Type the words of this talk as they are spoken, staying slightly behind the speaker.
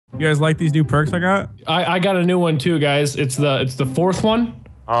You guys like these new perks I got? I got a new one too, guys. It's the fourth one.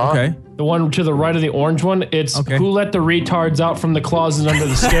 Okay. The one to the right of the orange one. It's who let the retards out from the closet under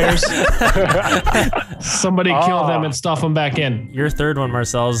the stairs. Somebody kill them and stuff them back in. Your third one,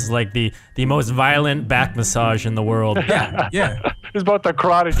 Marcel, is like the most violent back massage in the world. Yeah. He's about to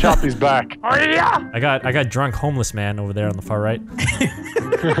karate chop his back. Oh yeah! I got drunk homeless man over there on the far right.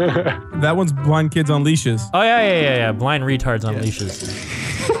 That one's blind kids on leashes. Oh yeah. Blind retards on leashes.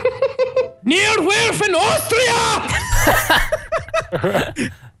 Near Wilf in Austria!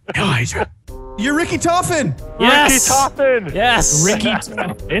 Guys, you're Ricky Toffin. Yes. Ricky Toffin. Yes. Ricky. It's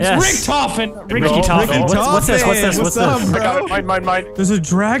Rick Toffin. Ricky Toffin. What's this? What's up, bro? Mine. There's a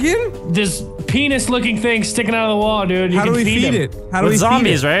dragon? This penis-looking thing sticking out of the wall, dude. How do we feed it? How do we feed it?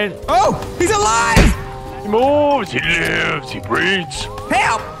 Zombies, right? Oh, he's alive! He moves, he lives, he breathes.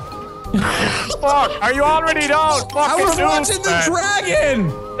 Help! Fuck, are you already down? I was watching the dragon!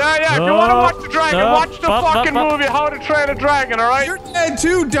 Yeah, if you want to watch the dragon, watch the fucking movie How to Train a Dragon, alright? You're dead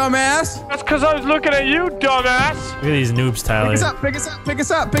too, dumbass! That's because I was looking at you, dumbass! Look at these noobs, Tyler. Pick us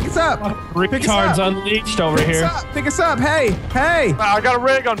up! Retards unleashed over here. Pick us up! Hey! I got a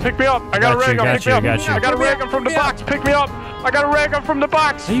ray gun, pick me up! I got a ray gun, pick me up! I got a ray gun from the box, pick me up! I got a ray gun from the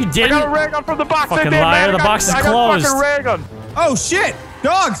box! You didn't? I got a ray gun from the box! Fucking liar, the box is closed! I got a fucking ray gun! Oh shit!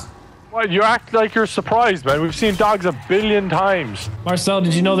 Dogs! What, you act like you're surprised, man. We've seen dogs 1 billion times. Marcel,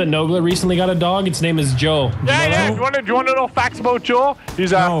 did you know that Nogla recently got a dog? Its name is Joe. Yeah. Do you want to know facts about Joe?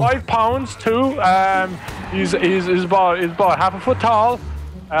 He's 5 pounds too. He's about half a foot tall.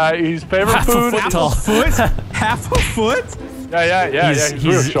 His favorite food. Half a foot? Yeah.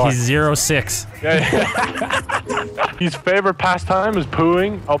 He's 0'6". Yeah. His favorite pastime is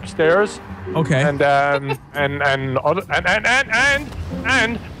pooing upstairs. Okay.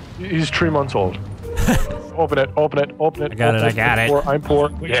 And he's 3 months old. Open it. I got it. I'm poor.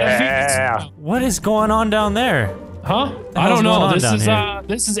 Yeah. What is going on down there? Huh? I don't know.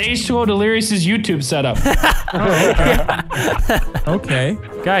 This is H2O Delirious's YouTube setup. Okay.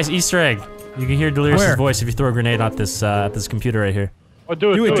 Guys, Easter egg. You can hear Delirious's voice if you throw a grenade at this computer right here. Oh,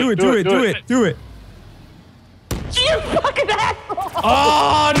 do it. You fucking asshole!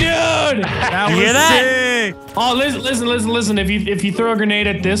 Oh, dude! That You hear was that? sick! Oh, listen. If you throw a grenade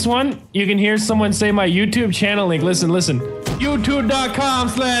at this one, you can hear someone say my YouTube channel link. Listen. YouTube.com/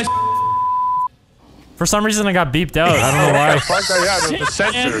 For some reason, I got beeped out. I don't know why.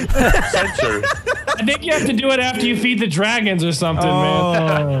 Censored. I think you have to do it after you feed the dragons or something,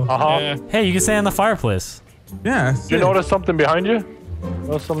 man. Yeah. Hey, you can stay in the fireplace. Yeah. Do you notice something behind you?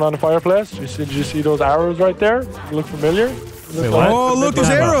 Notice something on the fireplace? Did you see those arrows right there? They look familiar? Wait, what? Oh, look, those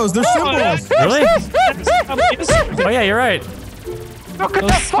arrows. They're symbols. Really? Oh yeah, you're right. Look at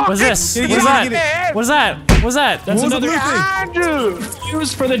the fuck! What's this? Get it, What's get it, that? What's that? What's that? That's What was the another blue thing? Andrew!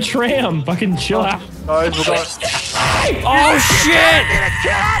 fuse for the tram. Fucking chill out. Guys, we're going. Oh shit!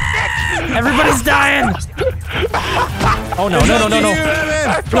 Everybody's dying! Oh no.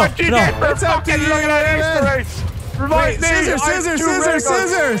 That's what you get for What's up, fucking dude? looking at Easter eggs! Revive me!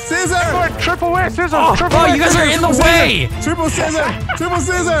 Scissor! Triple way, scissors! Oh, you guys are in the way! Triple scissor!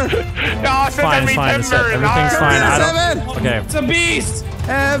 No, Fine. Everything's fine. Okay. It's a beast.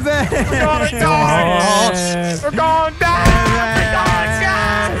 Evan! We're going down!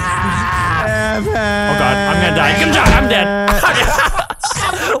 Oh god, I'm gonna die. I'm dead.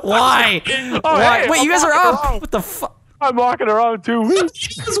 Why? Why? hey, Wait, you guys are I'm up! What the fuck? I'm walking around too.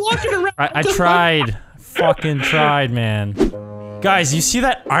 He's walking around. I tried. Fucking tried, man. Guys, you see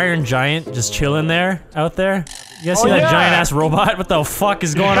that iron giant just chilling there, out there? You guys see that giant ass robot? What the fuck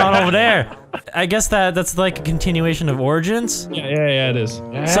is going on over there? I guess that's like a continuation of Origins. Yeah, it is.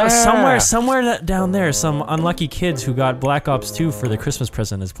 So somewhere down there, some unlucky kids who got Black Ops 2 for their Christmas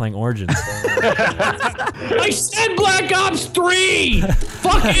present is playing Origins. I said Black Ops 3!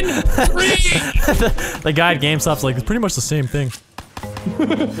 Fucking 3! The guy at GameStop's like, it's pretty much the same thing.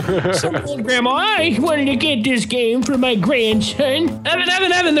 Some old grandma, I wanted to get this game for my grandson.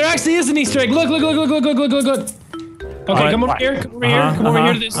 Evan, there actually is an Easter egg. Look. Okay, come over here. Come over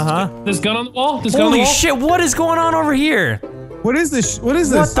here to this gun on the wall. Holy shit, what is going on over here? What is this? What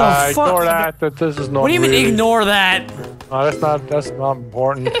the fuck? Ignore that this is not. What do you mean ignore that? No, that's not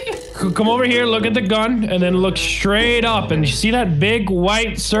important. Come over here, look at the gun, and then look straight up. And you see that big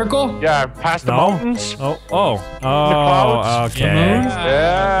white circle? Yeah, past the mountains. Oh, clouds. okay.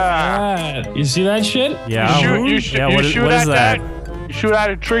 Yeah. You see that shit? Yeah. You shoot at that. You shoot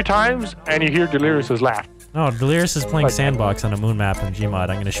at it 3 times, and you hear Delirious's laugh. No, Delirious is playing Sandbox on a moon map in Gmod.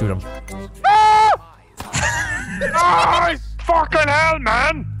 I'm gonna shoot him. Oh, fucking hell,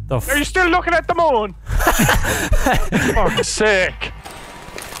 man! Are you still looking at the moon? Fuck's sake.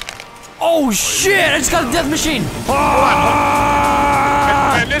 Oh shit! I just got a death machine.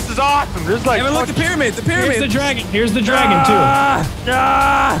 Man, this is awesome. This is like. Evan, look, the pyramid. The pyramid. Here's the dragon. Here's the dragon too.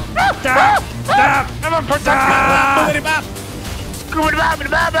 Evan, protect me.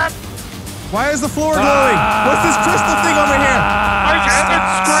 Why is the floor glowing? What's this crystal thing over here?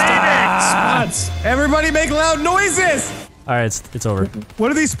 Evan's screaming. Spots. Everybody make loud noises. All right, it's over. What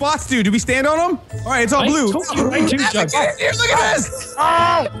do these spots do? Do we stand on them? All right, it's all blue. told you right, too, Chuck. Here, look at this.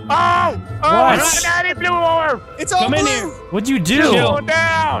 Oh! What? Granny blew over. It's all Come blue. in here. What'd you do? Chill. Go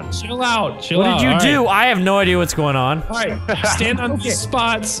down. Chill out. Chill What out. did you All do? right. I have no idea what's going on. All right, stand on these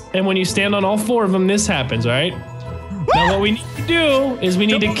spots, and when you stand on all 4 of them, this happens. All right. Now, what we need to do is we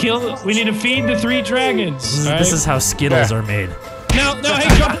need to feed the 3 dragons. All right? This is how Skittles are made. No, hey,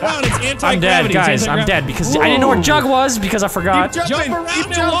 jump around. It's anti-gravity. I'm dead, guys. I'm dead because I didn't know where Jug was because I forgot. Keep Jump jumping. around Keep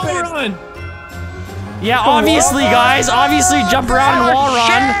and wall jumping. run. Yeah, obviously, guys. Obviously, jump around and wall run.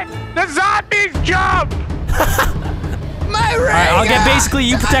 Shit! The zombies jump. My ray. Alright, I'll get basically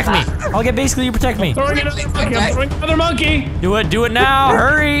you protect me. I'll get basically you protect me. Throwing another monkey. I'm throwing another monkey. Do it now.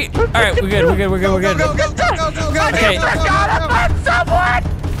 Hurry. Alright, we're good. Go, go, go, go, go, go. Okay. Gotta find someone.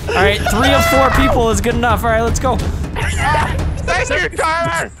 Alright, 3 of 4 people is good enough. Alright, let's go. Thank you,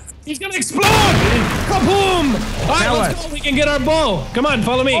 Tyler. He's gonna explode. Kaboom! All right, let's go. We can get our bow. Come on,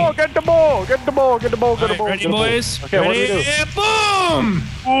 follow me. Oh, get the ball. Get the ball. Get the ball. Get the All ball. right, ready, get the ball. boys? Okay, what do we do? Ready? Boom!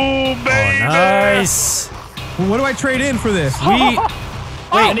 Oh, baby. Nice. What do I trade in for this? We. Wait,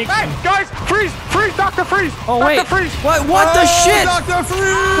 Wait. hey, guys, freeze, Dr. Freeze. Oh Dr. wait. Freeze. What the shit? Dr. Freeze!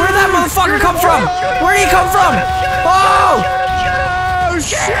 Where'd that motherfucker come from? Where'd he come from? Oh! Oh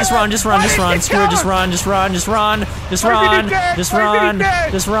shit! Just run. Screw it.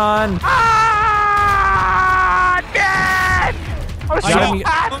 Just run. Ah, dead. I'm so got him.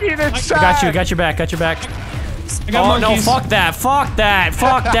 happy that's sad. Got your back. I got Oh no, monkeys. fuck that. Oh,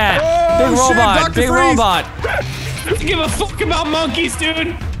 Big shit, robot. Dr. Big Freeze. robot. I don't give a fuck about monkeys,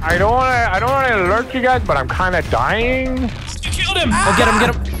 dude. I don't wanna alert you guys, but I'm kind of dying. You killed him. Oh, get him.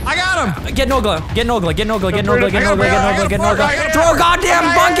 I got him! Get Nogla. Yeah. Throw a goddamn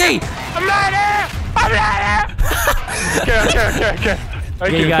monkey. I'm not here. Okay.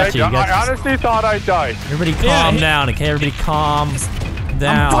 Thank Yeah, you. you got Thank you, you. you got I honestly thought I died. Everybody calm down, okay? Everybody calm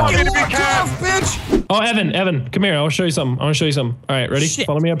down. Fucking to be walk calm. off, bitch! Oh, Evan, come here. I want to show you something. All right, ready? Shit.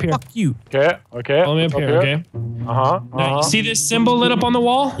 Follow me up here. Fuck you. Okay. Follow me up here, okay? Now, you see this symbol lit up on the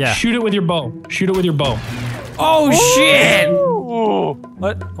wall? Yeah. Shoot it with your bow. Oh shit! Ooh.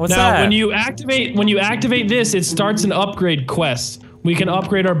 What's Now, that? when you activate this, it starts an upgrade quest. We can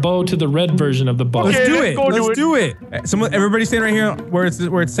upgrade our bow to the red version of the bow. Let's Okay, do let's it. go do Let's it. do it. Everybody stand right here where it's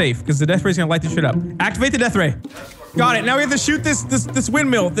safe, because the death ray's gonna light this shit up. Activate the death ray. Got it. Now we have to shoot this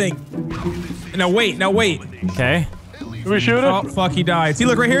windmill thing. Now wait. Okay. Do we shoot Oh it? fuck, he died. See,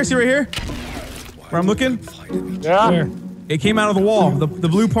 look right here. See right here. Where I'm looking. Yeah. It came out of the wall. The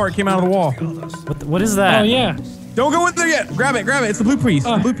blue part came out of the wall. What is that? Oh yeah. Don't go in there yet. Grab it. It's the blue piece.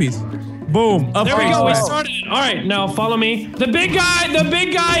 The blue piece. Boom. There we Upgrade go. We quest. started it. All right, now follow me. The big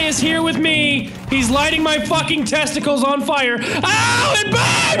guy is here with me. He's lighting my fucking testicles on fire. Ow! It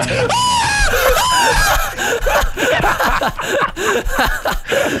burned!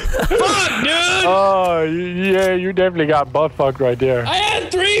 Fuck, dude! Oh, yeah, you definitely got butt fucked right there. I had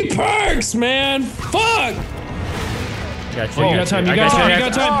 3 perks, man. Fuck! Got You got time. You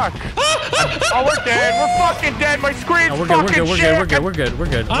got time. Fuck. Oh, we're dead. We're fucking dead. My screen's We're fucking shit. good.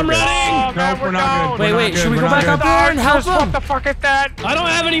 I'm running. Oh, man, Nope, we're not good. Wait, should we We're go not back good. up there and help What them? the fuck is that? I don't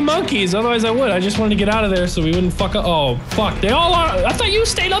have any monkeys, otherwise I would. I just wanted to get out of there so we wouldn't fuck up. Oh, fuck. They all are. I thought you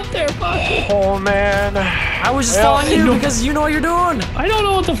stayed up there. Fuck. Oh, man. I was just following you because you know what you're doing. I don't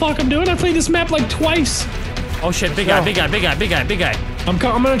know what the fuck I'm doing. I played this map like twice. Oh shit, big guy. I'm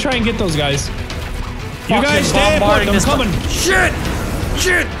gonna try and get those guys. You Fucking guys stay put. bombarding I'm this coming. Shit!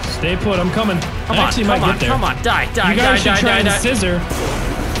 Stay put. I'm coming. I actually might get there. Come on, die, You guys should try and scissor.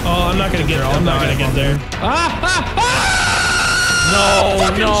 Oh, I'm not gonna get there. I'm not gonna get there.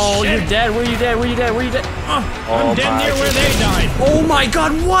 No, you're dead. Where you dead? I'm dead near where they died. Oh my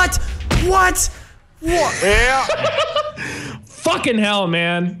god, what? Yeah. Fucking hell,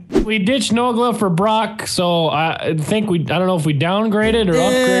 man. We ditched Nogla for Brock, so I think I don't know if we downgraded or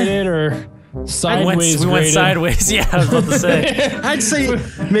upgraded or sideways We went sideways. Yeah, I was about to say. I'd say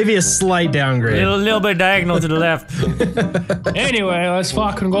maybe a slight downgrade. A little bit diagonal to the left. Anyway, let's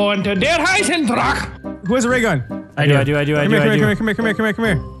fucking go into Der Eisendrache. Who has a ray gun? I do. Come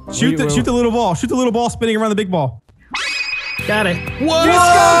here. Shoot Wait. the little ball. Shoot the little ball spinning around the big ball. Got it. Whoa!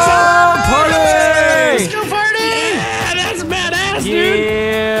 Party! Let's go party! Yeah, that's badass, dude.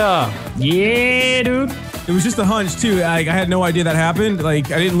 Yeah. Yeah, dude. It It was just a hunch too. I had no idea that happened. Like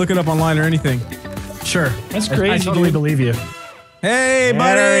I didn't look it up online or anything. Sure. That's crazy. I totally believe you. Hey,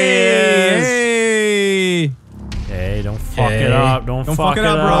 buddy! Hey! Hey, don't fuck it up. Don't fuck it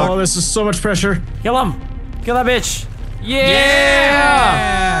up, bro. Oh, this is so much pressure. Kill him. Kill that bitch.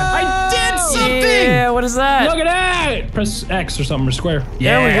 Yeah! I did something! Yeah, what is that? Look at that! Press X or something or square.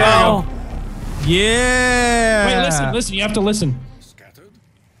 There we go. Yeah! Wait, listen. You have to listen.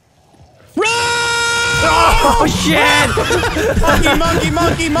 Run! Oh shit!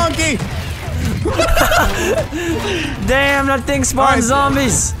 Monkey! Damn, that thing spawned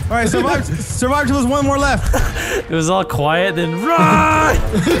zombies. All right, survive till there's one more left. It was all quiet, then run!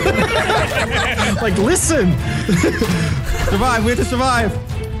 Like, listen. Survive. We have to survive.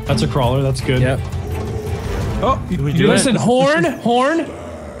 That's a crawler. That's good. Yep. Oh, we you do Listen, horn,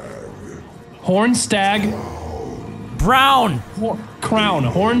 stag, Brown. crown,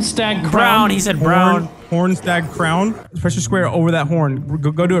 horn, stag, crown. Brown. He said brown. Horn, stag, crown. Press your square over that horn.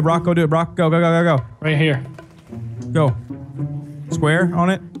 Go do it, Brock. Go do it, Brock. Go. Right here. Go. Square on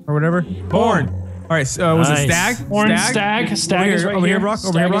it or whatever. Horn. All right. Was it stag? Horn, stag is right over here, Brock.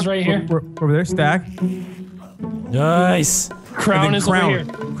 Over here, Brock. Stag is right here. Over there, stag. Nice. Crown is over here.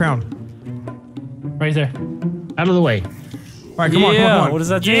 Crown. Right there. Out of the way. All right, come on. What does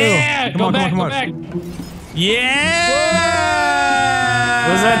that do? Yeah, Come go on. back. Yeah.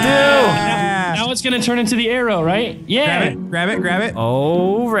 What does that Now it's gonna turn into the arrow, right? Yeah. Grab it. do?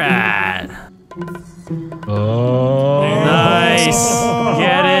 All right. Oh. Nice.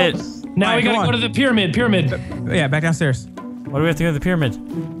 Get it. Now Alright, we gotta come go on. to the pyramid. Yeah, back downstairs. What do we have to do with the pyramid?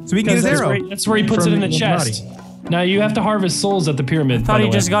 So we can get his arrow. That's where he puts it in the chest. Now you have to harvest souls at the pyramid. I thought he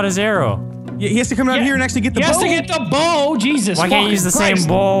just got his arrow. Yeah, he has to come down here and actually get the bow. He has to get the bow. Jesus. Why can't you use the fucking same Christ.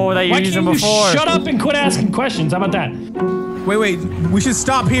 bow that you Why used can't them you before? shut up and quit asking questions? How about that? Wait. We should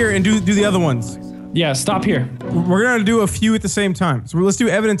stop here and do the other ones. Yeah, stop here. We're gonna do a few at the same time. So let's do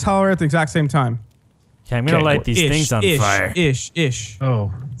Evan and Tyler at the exact same time. Okay, I'm gonna light these things on fire. Ish.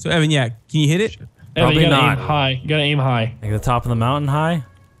 Oh. So Evan, yeah, can you hit it? Evan, Probably you gotta not. aim high. You gotta aim high. Like the top of the mountain high?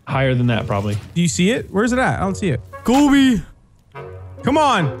 Higher than that, probably. Do you see it? Where's it at? I don't see it. Kobe! Come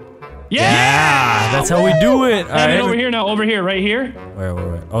on. Yeah! That's how we do it! Evan, Alright. over here now. Over here. Right here. Where?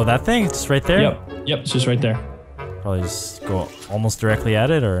 Oh, that thing? It's just right there? Yep. It's just right there. Probably just go almost directly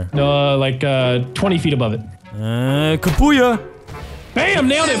at it, or? No, like 20 feet above it. Kapuya! Bam!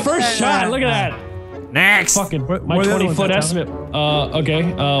 Nailed it. First shot. Look at that. Next! Fucking Where my are the other 20-foot ones at, estimate.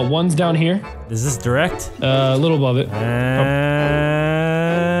 Okay. One's down here. Is this direct? A little above it.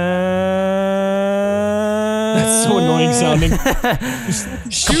 That's so annoying sounding.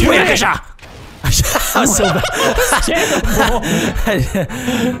 Kapuya! I was so bad.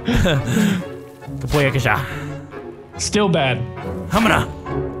 Kapuya! Still bad. Hamana!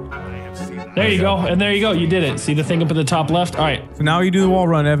 There you go. And there you go. You did it. See the thing up at the top left? All right. So now you do the wall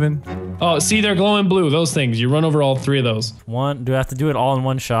run, Evan. Oh, see, they're glowing blue. Those things. You run over all 3 of those. One, do I have to do it all in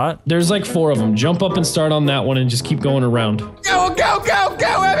one shot? There's like 4 of them. Jump up and start on that one and just keep going around. Go,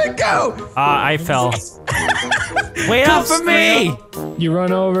 Evan, go! I fell. Wait up for me! You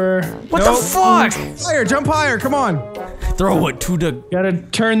run over. What the fuck? Higher, jump higher, come on. Throw it to the... Gotta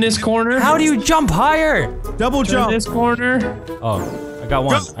turn this corner. How do you jump higher? Double Turn jump. this corner. Oh, I got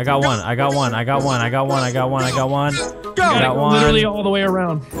one. I got one. Go! I got one. Literally all the way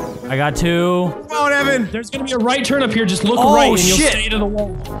around. I got 2. Come on, Evan. There's gonna be a right turn up here. Just look Oh, right and you'll shit. stay to the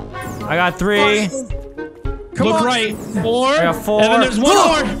wall. I got 3. Come Look on. right. 4. I got 4. Evan, there's one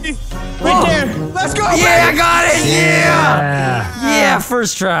more. Right there. Let's go, Yeah, I got it! Yeah! Yeah. Yeah,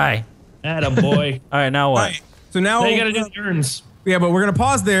 first try. Attaboy. All right, now what? So now, Now you gotta do the urns. yeah, but we're gonna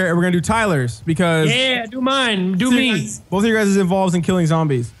pause there and we're gonna do Tyler's because Yeah, do mine. Do me. both of you guys is involved in killing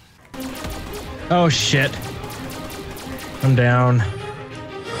zombies. Oh shit. I'm down.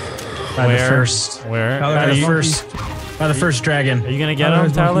 By Where? the first. Where? Tyler, By are the you- first. By the first dragon. Are you gonna get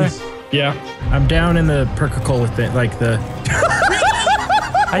him, Tyler? Yeah. I'm down in the percocola thing, like the.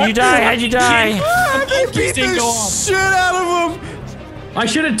 How'd you die? How'd you die? Beat Beat the shit out of him. I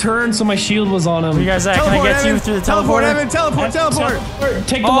should have turned so my shield was on him. You guys at? Can I get you through the Teleport, teleporter? Evan. Teleport.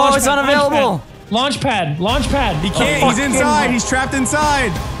 Take the Oh, launch it's pad, unavailable. Launch pad. He can't. He's inside. He's trapped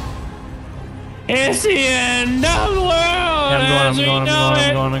inside. It's the end of the world. Yeah, I'm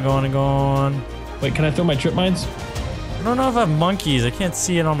going. Wait, can I throw my trip mines? I don't know if I have monkeys. I can't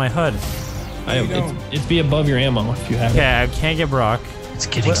see it on my HUD. It's be above your ammo if you have Okay, I can't get Brock. It's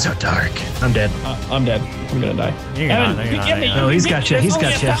getting so dark. I'm dead. it. I'm dead. I'm gonna die. You're not, Evan, no, you're you not, get me. you're No, he's got you. He's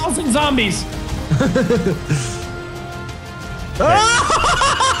got you. 1,000 zombies.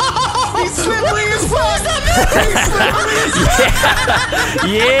 He's slippery as fuck.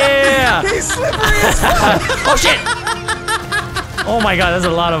 Yeah. He's slippery as fuck. Oh shit. Oh my god, there's a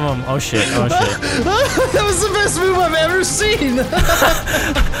lot of them. Oh shit. Oh shit. That was the best move I've ever seen.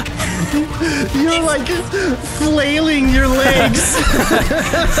 You're like flailing your legs.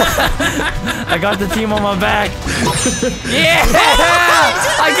 I got the team on my back. Yeah!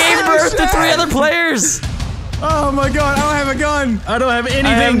 I gave birth to 3 other players. Oh my god, I don't have a gun. I don't have anything.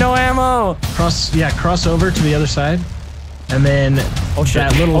 I have no ammo. Cross over to the other side. And then Oh shit.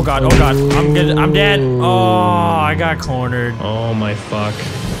 that little Oh god, I'm good. I'm dead. Oh, I got cornered. Oh my fuck.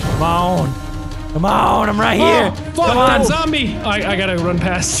 Come on. Come on, I'm right here. Fuck Come on. that zombie! I gotta run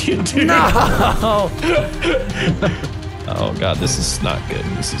past you, dude. No. Oh god, this is not good.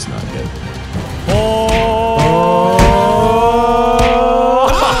 This is not good. Oh.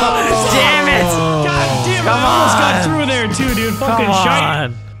 Damn it. God damn it! Come I almost got on. through there too, dude. Fucking Come shite.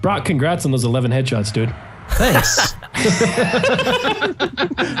 on. Brock, congrats on those 11 headshots, dude. Thanks.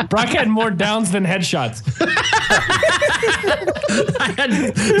 Brock had more downs than headshots. I had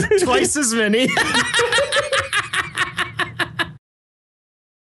twice as many.